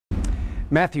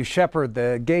Matthew Shepard,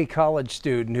 the gay college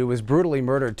student who was brutally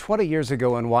murdered 20 years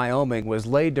ago in Wyoming, was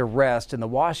laid to rest in the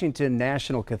Washington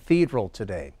National Cathedral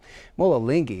today. Mola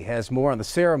Linggi has more on the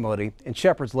ceremony and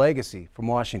Shepard's legacy from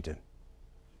Washington.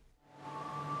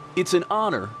 It's an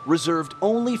honor reserved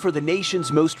only for the nation's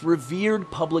most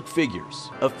revered public figures.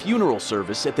 A funeral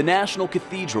service at the National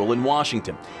Cathedral in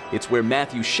Washington. It's where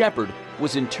Matthew Shepard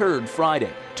was interred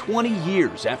Friday. 20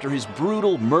 years after his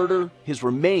brutal murder, his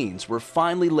remains were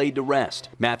finally laid to rest.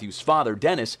 Matthew's father,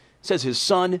 Dennis, says his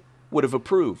son would have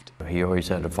approved. He always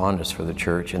had a fondness for the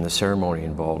church and the ceremony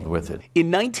involved with it. In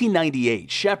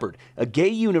 1998, Shepard, a gay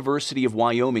University of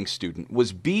Wyoming student,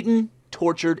 was beaten,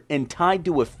 tortured, and tied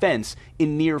to a fence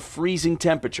in near freezing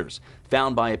temperatures.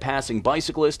 Found by a passing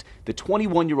bicyclist, the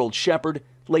 21-year-old Shepard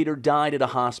later died at a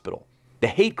hospital. The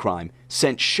hate crime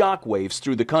sent shockwaves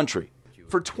through the country.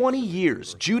 For 20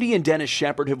 years, Judy and Dennis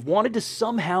Shepard have wanted to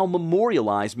somehow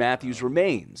memorialize Matthew's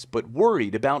remains, but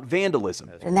worried about vandalism.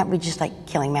 And that would be just like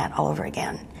killing Matt all over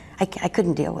again. I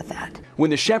couldn't deal with that.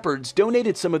 When the Shepards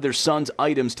donated some of their son's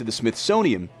items to the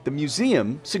Smithsonian, the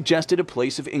museum suggested a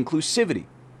place of inclusivity,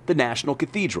 the National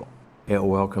Cathedral. It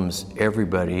welcomes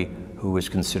everybody who is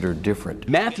considered different.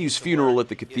 Matthew's funeral at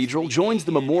the cathedral joins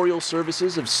the memorial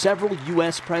services of several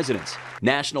U.S. presidents,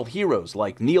 national heroes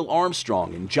like Neil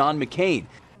Armstrong and John McCain.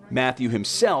 Matthew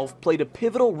himself played a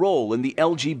pivotal role in the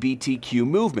LGBTQ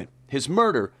movement. His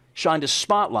murder shined a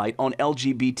spotlight on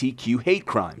LGBTQ hate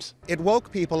crimes. It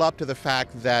woke people up to the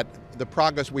fact that the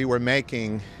progress we were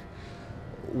making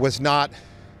was not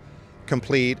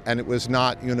complete and it was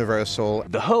not universal.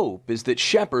 The hope is that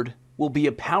Shepard will be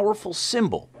a powerful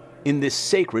symbol in this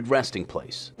sacred resting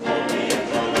place.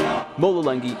 Mola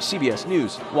Linggi, CBS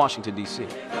News, Washington, D.C.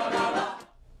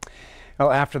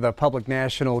 Well, after the public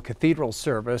National Cathedral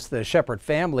service, the Shepard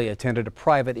family attended a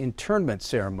private internment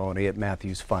ceremony at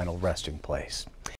Matthew's final resting place.